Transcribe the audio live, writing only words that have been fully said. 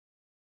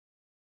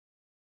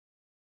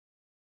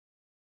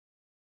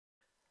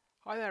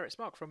Hi there, it's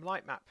Mark from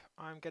Light Map.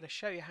 I'm going to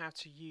show you how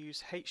to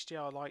use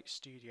HDR Light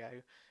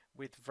Studio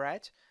with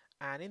VRED,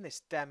 and in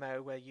this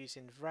demo we're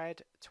using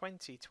VRED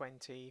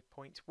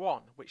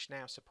 2020.1, which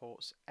now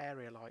supports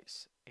area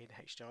lights in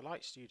HDR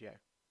Light Studio.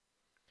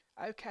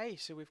 Okay,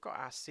 so we've got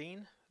our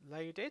scene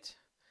loaded,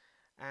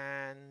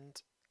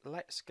 and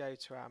let's go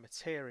to our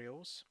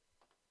materials,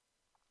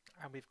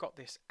 and we've got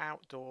this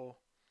outdoor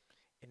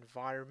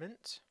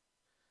environment,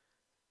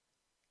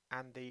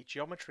 and the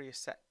geometry is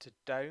set to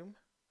dome.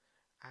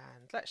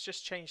 And let's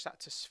just change that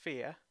to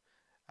sphere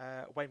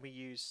when we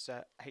use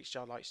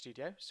HDR Light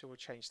Studio. So we'll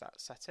change that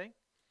setting.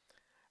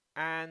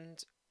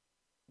 And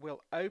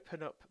we'll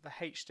open up the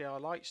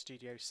HDR Light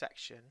Studio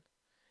section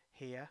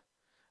here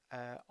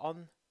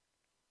on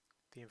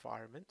the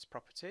environment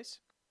properties.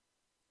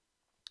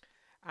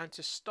 And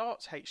to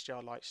start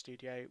HDR Light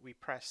Studio, we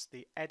press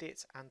the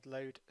Edit and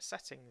Load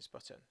Settings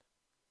button.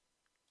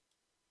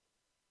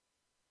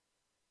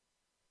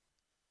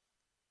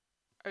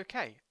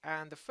 Okay,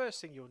 and the first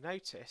thing you'll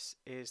notice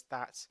is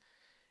that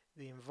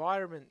the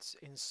environment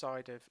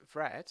inside of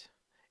VRED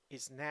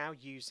is now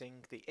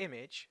using the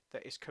image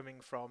that is coming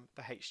from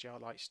the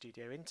HDR Light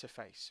Studio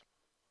interface.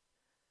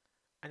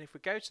 And if we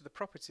go to the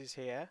properties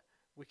here,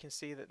 we can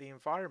see that the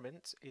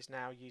environment is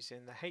now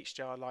using the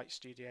HDR Light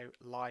Studio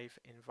live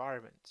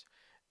environment.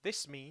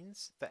 This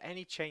means that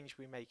any change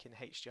we make in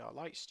HDR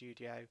Light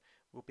Studio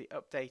will be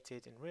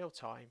updated in real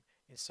time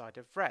inside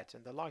of VRED,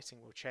 and the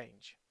lighting will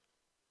change.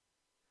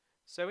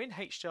 So in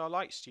HDR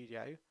Light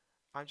Studio,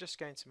 I'm just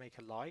going to make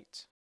a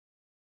light,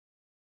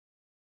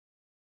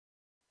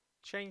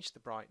 change the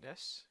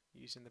brightness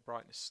using the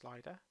brightness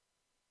slider,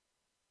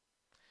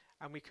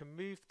 and we can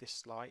move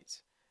this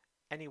light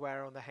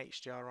anywhere on the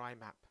HDRI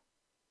map.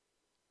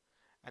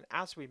 And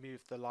as we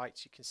move the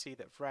lights, you can see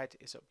that VRED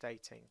is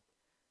updating.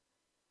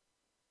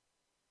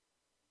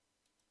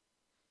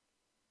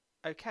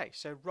 Okay,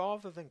 so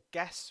rather than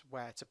guess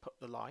where to put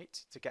the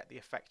light to get the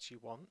effect you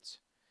want,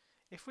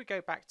 if we go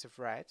back to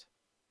VRED,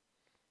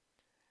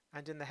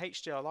 and in the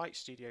HDR Light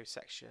Studio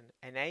section,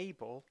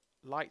 enable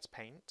Light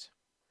Paint,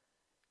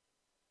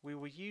 we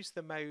will use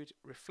the mode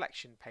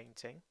Reflection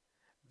Painting.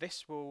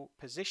 This will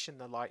position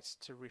the lights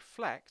to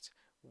reflect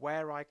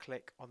where I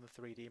click on the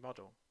 3D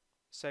model.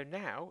 So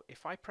now,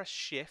 if I press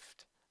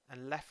Shift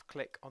and left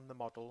click on the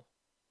model,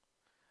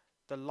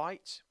 the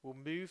light will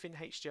move in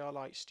HDR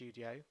Light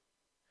Studio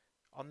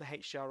on the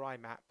HDRI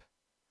map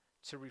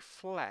to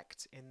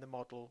reflect in the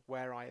model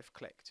where I have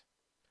clicked.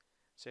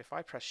 So if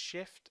I press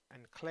Shift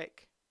and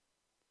click,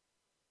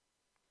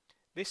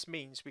 this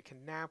means we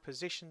can now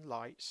position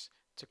lights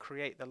to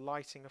create the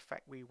lighting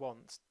effect we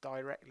want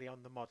directly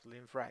on the model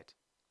in VRED.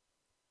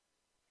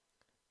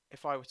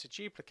 If I were to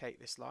duplicate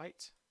this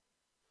light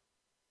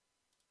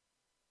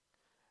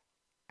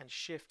and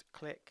shift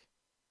click,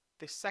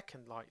 this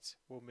second light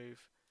will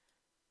move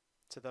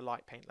to the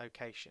light paint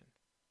location.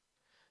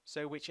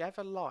 So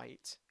whichever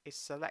light is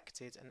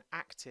selected and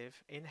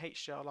active in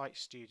HDR Light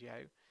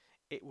Studio,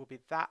 it will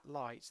be that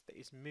light that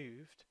is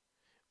moved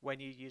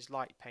when you use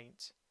light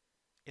paint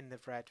in the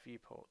VRED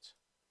viewport.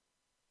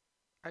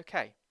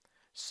 Okay,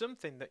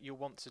 something that you'll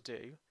want to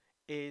do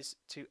is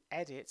to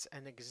edit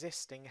an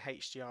existing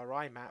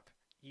HDRI map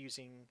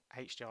using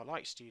HDR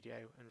Light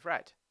Studio and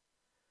VRED.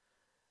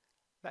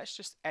 Let's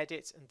just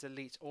edit and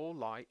delete all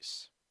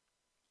lights.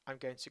 I'm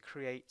going to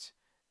create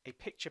a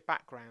picture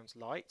background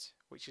light,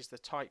 which is the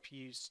type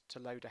used to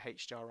load a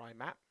HDRI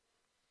map.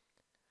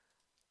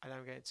 And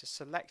I'm going to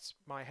select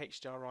my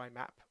HDRI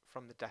map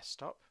from the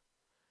desktop,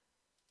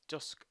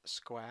 dusk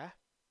square.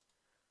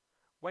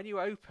 When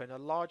you open a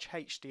large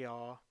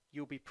HDR,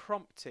 you'll be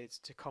prompted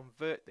to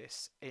convert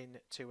this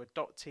into a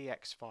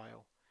 .tx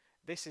file.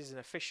 This is an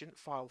efficient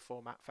file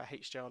format for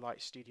HDR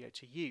Light Studio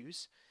to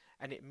use,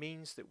 and it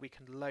means that we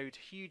can load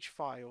huge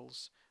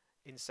files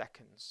in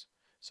seconds.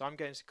 So I'm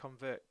going to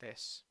convert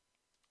this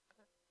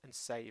and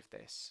save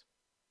this.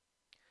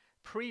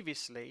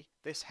 Previously,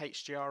 this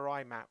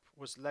HDRI map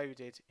was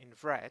loaded in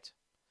VRED,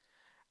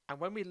 and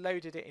when we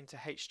loaded it into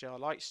HDR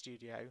Light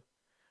Studio,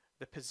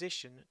 the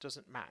position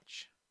doesn't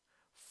match.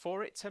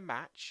 For it to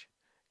match,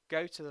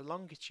 go to the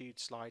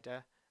longitude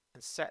slider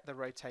and set the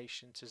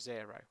rotation to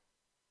 0.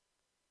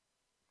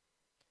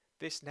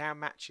 This now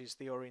matches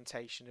the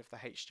orientation of the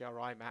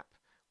HDRI map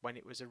when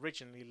it was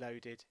originally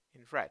loaded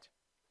in VRED.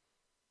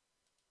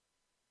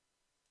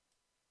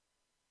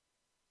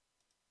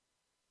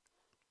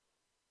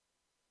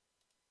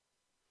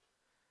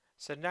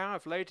 So now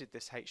I've loaded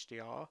this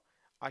HDR,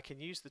 I can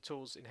use the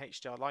tools in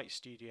HDR Light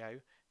Studio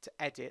to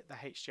edit the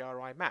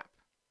HDRI map.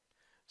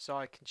 So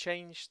I can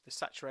change the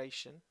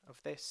saturation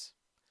of this,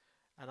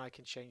 and I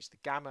can change the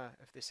gamma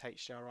of this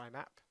HDRI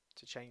map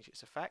to change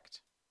its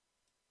effect.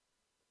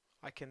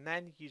 I can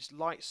then use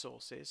light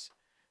sources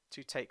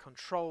to take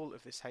control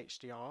of this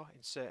HDR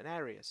in certain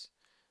areas.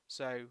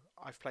 So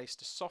I've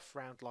placed a soft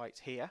round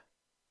light here,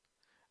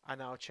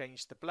 and I'll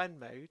change the blend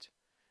mode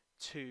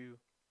to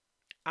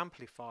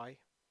amplify,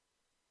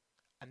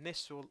 and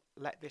this will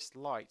let this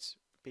light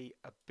be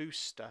a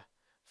booster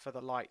for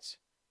the light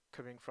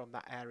coming from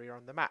that area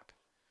on the map.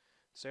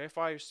 So if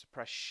I was to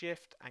press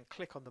Shift and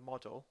click on the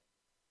model,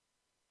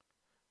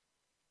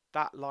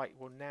 that light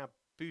will now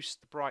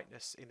boost the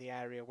brightness in the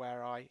area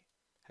where I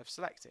have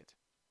selected.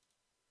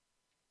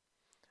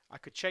 I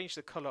could change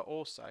the colour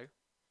also,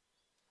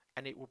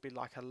 and it will be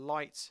like a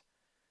light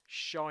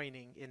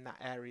shining in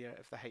that area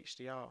of the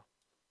HDR.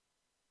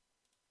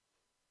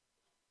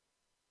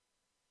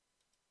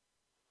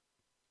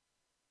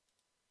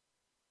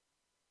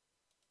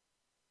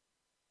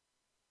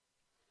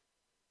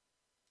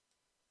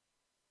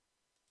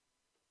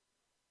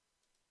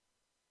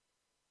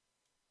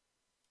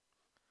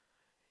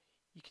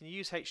 You can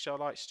use HDR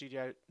Light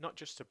Studio not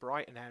just to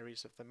brighten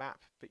areas of the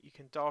map, but you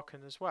can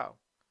darken as well.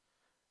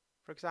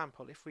 For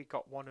example, if we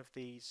got one of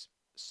these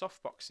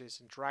softboxes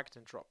and dragged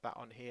and dropped that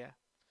on here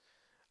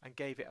and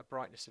gave it a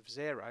brightness of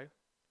 0,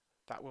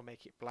 that will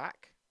make it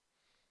black,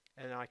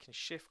 and I can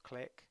shift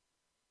click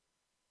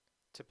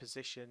to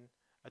position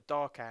a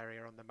dark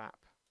area on the map.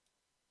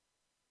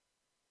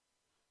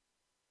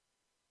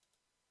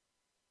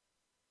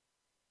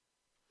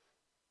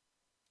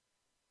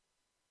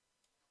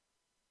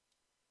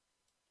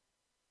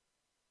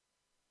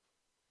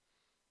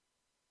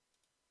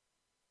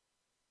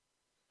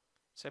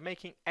 So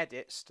making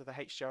edits to the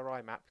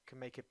HDRI map can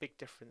make a big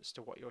difference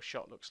to what your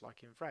shot looks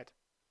like in VRED.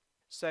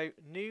 So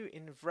new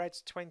in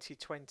VRED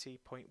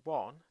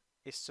 2020.1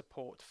 is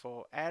support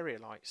for area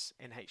lights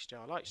in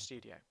HDR Light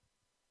Studio.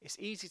 It's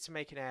easy to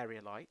make an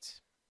area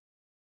light.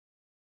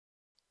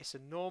 It's a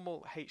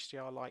normal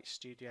HDR Light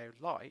Studio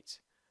light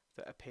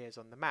that appears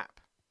on the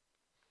map.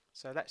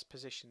 So let's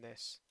position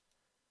this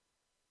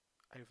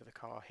over the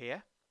car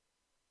here.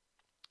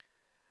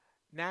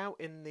 Now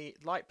in the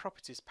light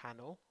properties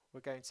panel, we're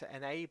going to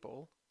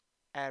enable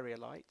area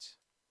light.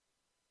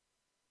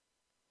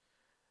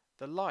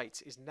 The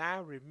light is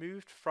now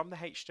removed from the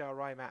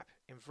HDRI map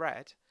in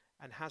VRED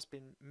and has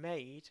been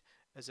made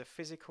as a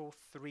physical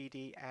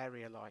 3D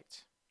area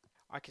light.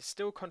 I can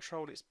still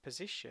control its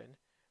position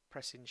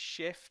pressing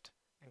Shift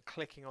and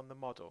clicking on the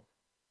model.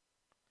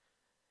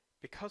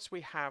 Because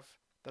we have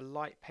the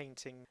light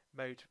painting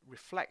mode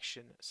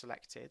reflection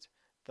selected,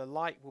 the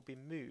light will be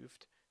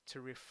moved to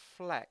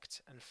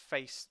reflect and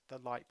face the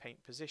light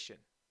paint position.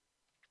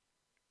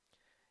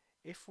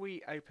 If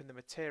we open the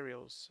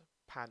materials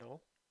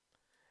panel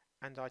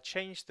and I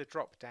change the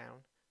drop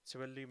down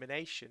to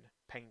illumination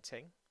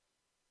painting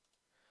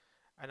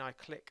and I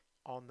click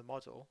on the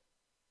model,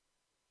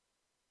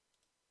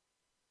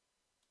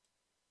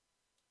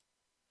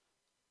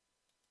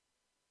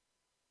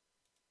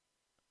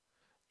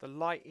 the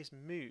light is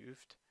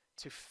moved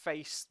to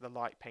face the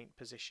light paint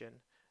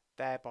position,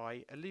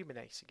 thereby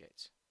illuminating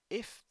it.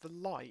 If the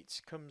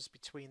light comes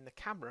between the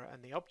camera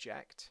and the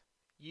object,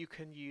 you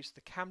can use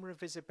the camera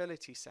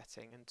visibility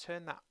setting and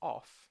turn that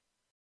off.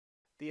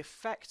 The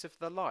effect of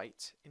the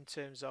light in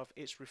terms of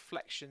its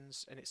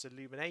reflections and its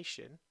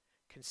illumination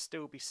can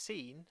still be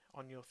seen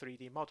on your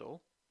 3D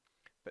model,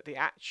 but the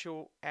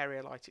actual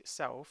area light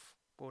itself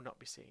will not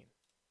be seen.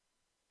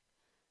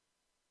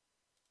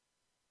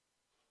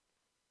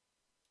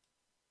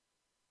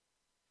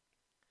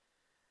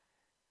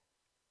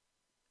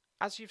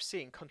 As you've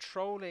seen,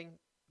 controlling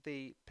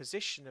the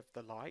position of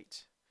the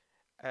light,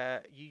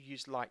 you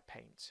use light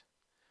paint,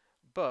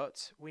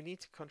 but we need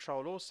to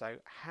control also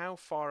how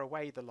far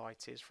away the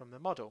light is from the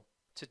model.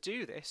 To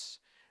do this,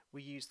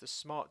 we use the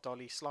Smart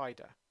Dolly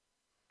slider.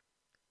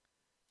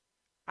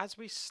 As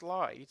we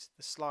slide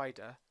the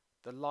slider,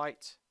 the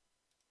light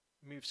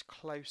moves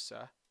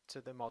closer to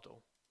the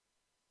model.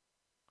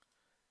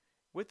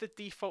 With the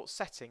default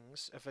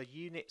settings of a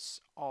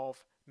units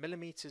of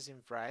millimeters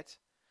in VRED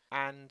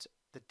and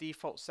the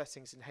default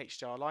settings in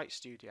HDR Light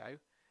Studio,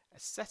 a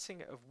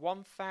setting of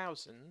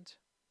 1000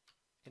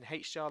 in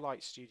HDR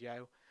Light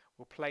Studio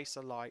will place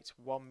a light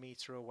 1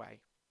 meter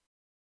away.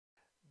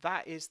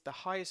 That is the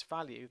highest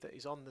value that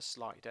is on the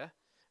slider,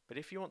 but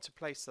if you want to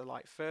place the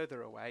light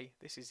further away,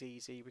 this is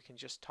easy. We can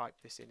just type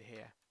this in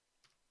here.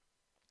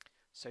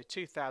 So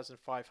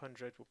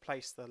 2500 will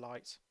place the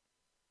light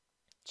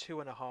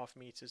 2.5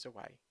 meters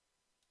away.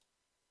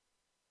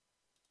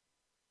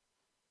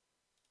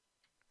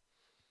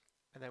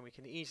 And then we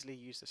can easily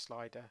use the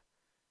slider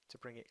to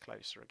bring it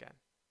closer again.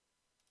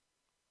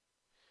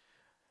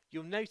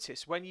 You'll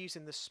notice when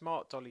using the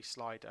Smart Dolly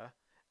slider,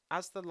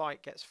 as the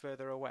light gets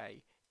further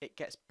away, it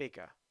gets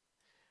bigger.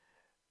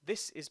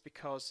 This is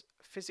because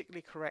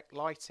physically correct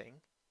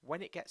lighting,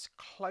 when it gets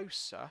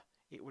closer,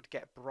 it would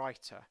get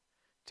brighter.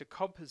 To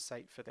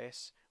compensate for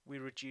this, we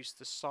reduce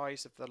the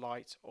size of the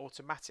light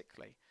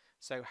automatically.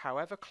 So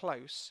however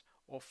close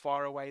or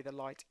far away the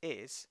light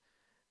is,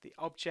 the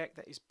object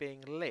that is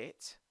being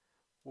lit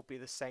will be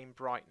the same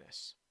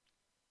brightness.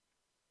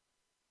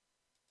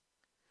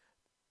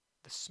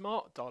 The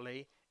Smart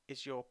Dolly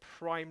is your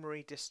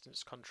primary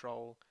distance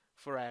control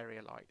for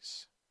area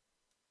lights.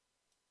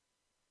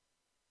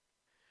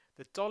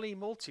 The Dolly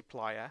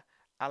Multiplier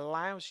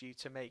allows you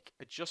to make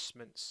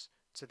adjustments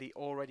to the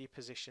already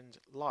positioned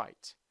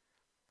light.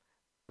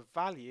 The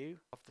value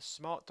of the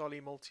Smart Dolly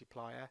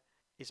Multiplier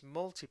is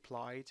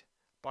multiplied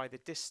by the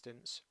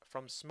distance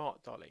from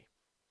Smart Dolly.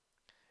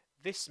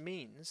 This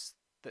means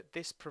that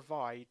this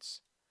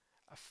provides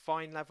a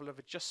fine level of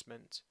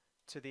adjustment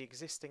to the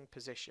existing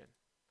position.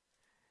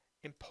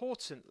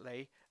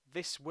 Importantly,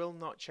 this will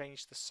not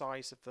change the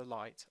size of the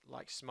light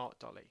like Smart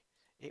Dolly.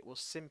 It will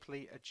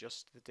simply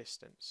adjust the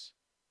distance.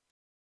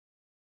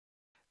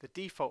 The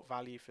default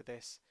value for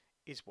this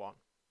is 1.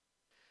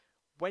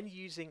 When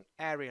using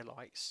area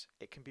lights,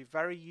 it can be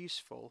very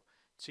useful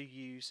to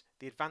use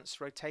the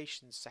advanced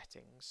rotation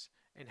settings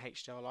in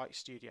HDR Light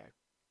Studio.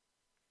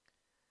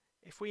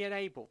 If we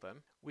enable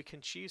them, we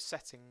can choose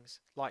settings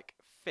like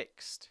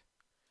fixed.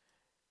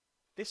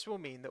 This will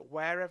mean that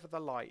wherever the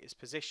light is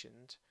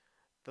positioned,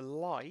 the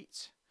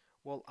light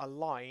will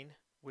align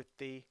with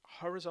the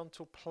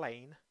horizontal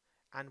plane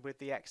and with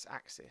the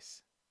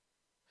x-axis.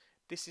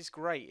 This is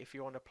great if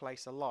you want to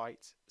place a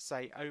light,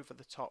 say, over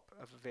the top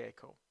of a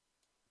vehicle.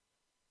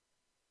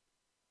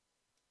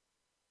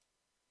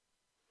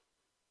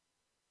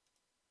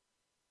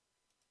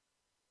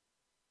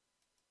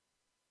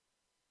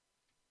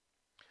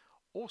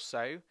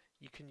 Also,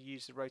 you can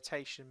use the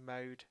rotation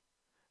mode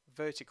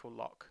vertical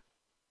lock.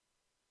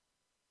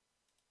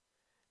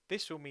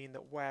 This will mean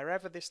that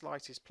wherever this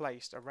light is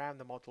placed around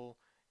the model,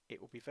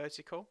 it will be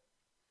vertical,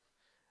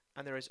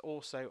 and there is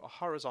also a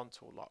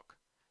horizontal lock.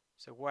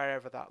 So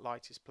wherever that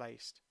light is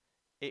placed,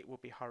 it will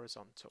be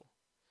horizontal,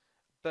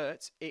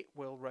 but it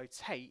will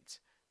rotate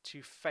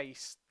to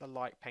face the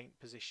light paint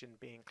position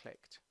being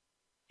clicked.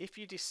 If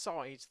you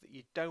decide that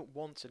you don't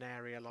want an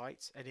area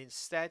light and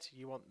instead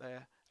you want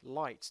the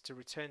light to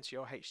return to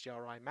your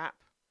HDRI map,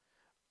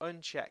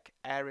 uncheck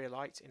Area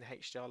Light in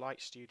HDR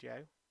Light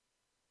Studio.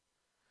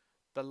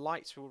 The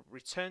light will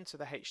return to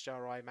the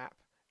HDRI map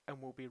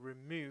and will be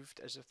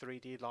removed as a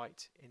 3D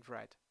light in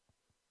VRED.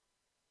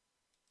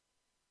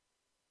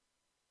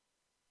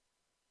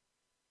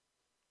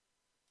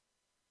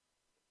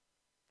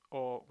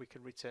 Or we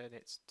can return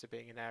it to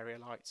being an area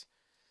light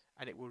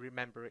and it will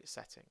remember its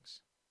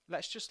settings.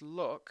 Let's just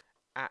look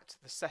at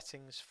the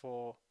settings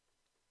for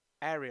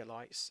area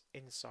lights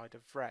inside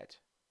of VRED.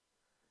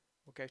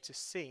 We'll go to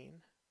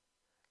Scene,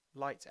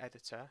 Light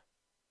Editor,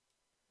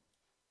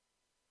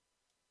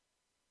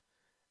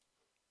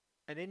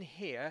 and in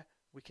here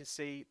we can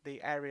see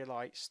the area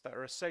lights that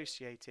are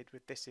associated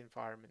with this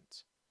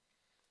environment.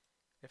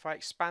 If I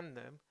expand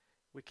them,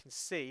 we can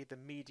see the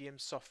medium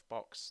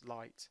softbox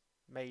light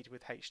made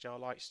with HDR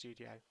Light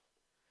Studio.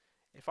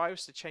 If I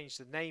was to change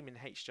the name in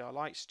HDR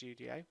Light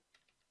Studio,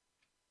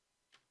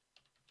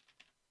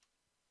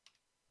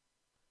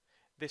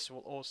 this will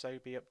also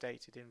be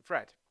updated in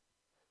VRED.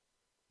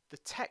 The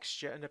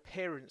texture and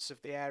appearance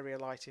of the area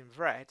light in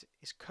VRED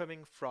is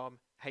coming from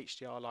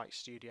HDR Light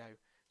Studio,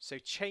 so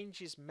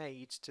changes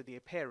made to the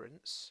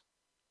appearance,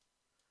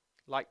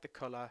 like the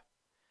colour,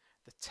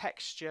 the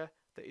texture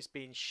that is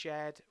being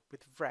shared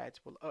with VRED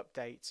will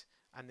update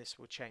and this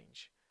will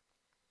change.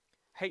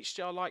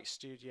 HDR Light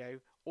Studio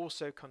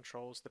also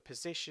controls the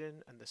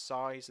position and the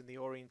size and the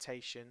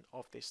orientation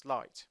of this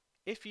light.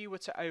 If you were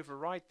to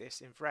override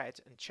this in VRED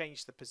and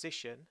change the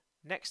position,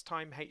 next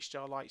time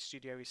HDR Light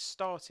Studio is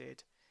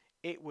started,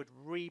 it would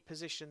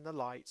reposition the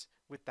light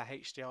with the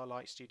HDR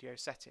Light Studio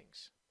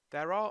settings.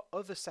 There are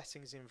other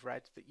settings in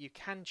VRED that you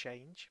can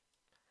change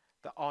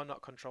that are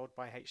not controlled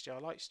by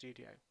HDR Light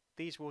Studio.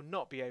 These will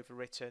not be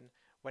overwritten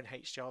when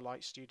HDR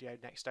Light Studio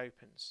next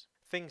opens.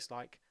 Things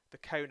like the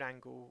cone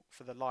angle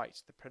for the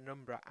light, the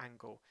penumbra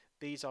angle,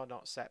 these are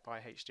not set by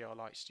HDR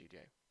Light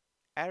Studio.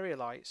 Area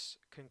lights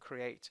can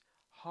create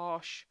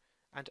harsh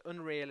and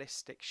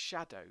unrealistic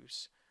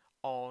shadows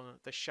on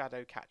the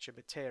shadow catcher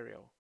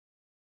material.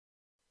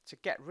 To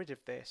get rid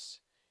of this,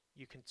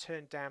 you can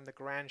turn down the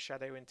ground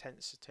shadow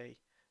intensity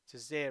to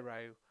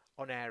 0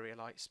 on area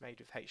lights made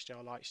with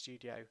HDR Light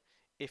Studio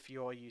if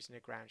you are using a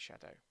ground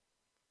shadow.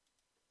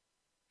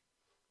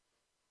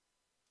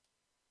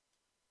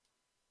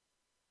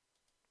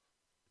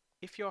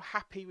 If you're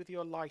happy with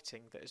your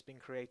lighting that has been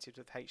created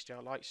with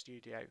HDR Light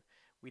Studio,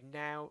 we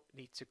now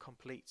need to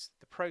complete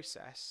the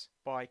process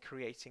by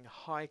creating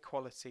high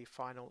quality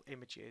final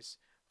images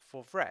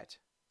for VRED.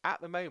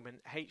 At the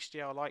moment,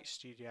 HDR Light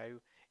Studio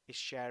is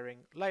sharing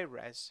low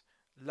res,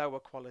 lower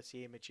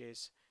quality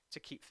images to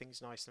keep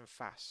things nice and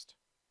fast.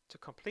 To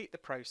complete the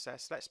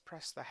process, let's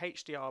press the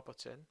HDR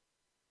button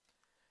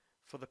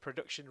for the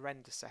production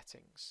render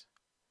settings.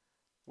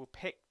 We'll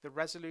pick the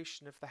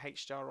resolution of the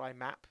HDRI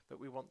map that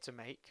we want to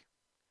make.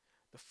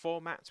 The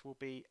format will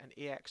be an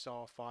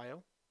EXR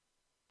file.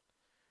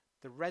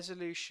 The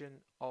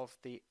resolution of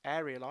the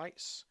area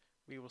lights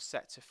we will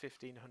set to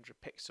 1500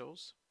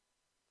 pixels.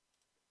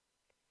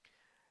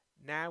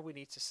 Now we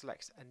need to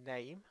select a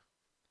name.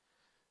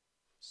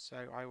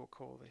 So I will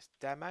call this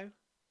demo.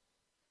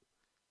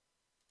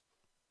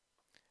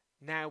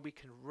 Now we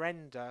can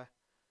render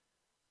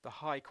the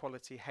high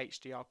quality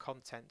HDR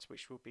content,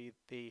 which will be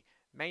the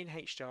main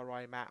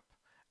HDRI map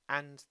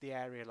and the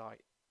area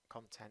light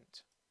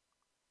content.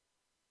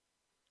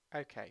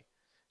 Okay,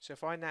 so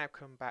if I now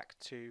come back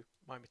to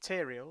my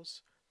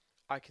materials,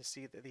 I can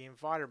see that the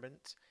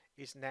environment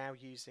is now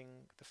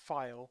using the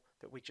file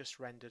that we just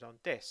rendered on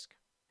disk.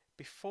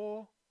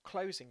 Before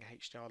closing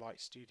HDR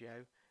Light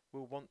Studio,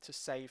 we'll want to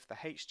save the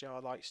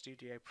HDR Light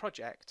Studio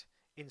project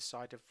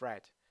inside of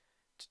VRED.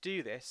 To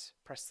do this,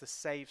 press the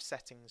Save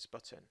Settings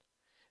button.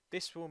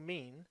 This will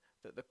mean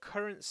that the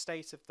current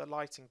state of the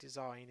lighting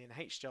design in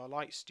HDR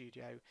Light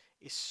Studio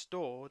is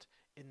stored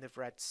in the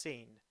VRED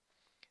scene.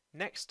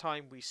 Next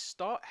time we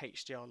start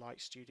HDR Light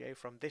Studio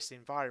from this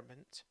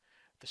environment,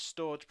 the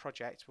stored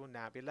project will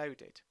now be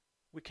loaded.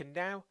 We can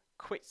now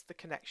quit the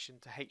connection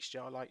to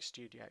HDR Light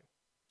Studio.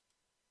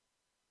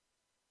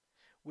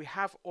 We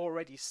have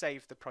already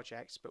saved the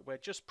project, but we're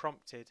just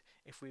prompted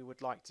if we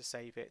would like to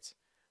save it.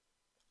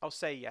 I'll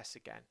say yes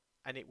again,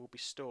 and it will be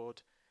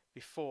stored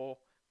before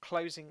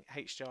closing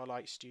HDR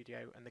Light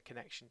Studio and the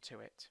connection to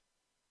it.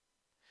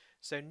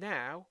 So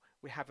now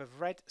we have a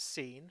VRED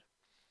scene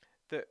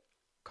that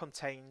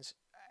contains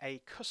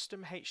a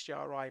custom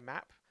HDRI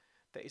map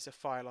that is a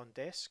file on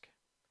disk,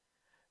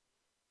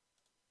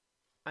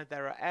 and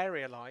there are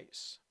area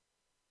lights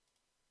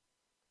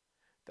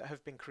that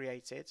have been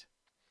created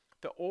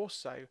that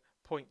also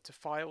point to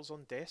files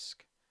on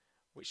disk,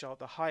 which are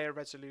the higher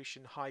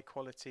resolution, high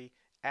quality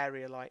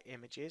area light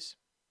images.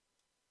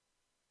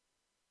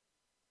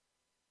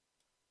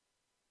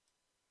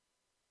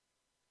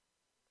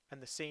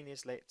 And the scene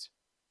is lit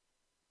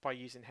by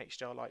using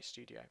HDR Light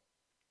Studio.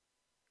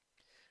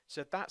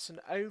 So that's an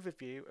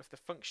overview of the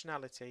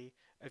functionality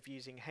of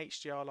using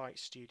HDR Light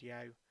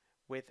Studio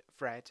with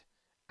VRED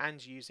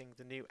and using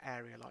the new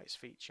Area Lights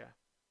feature.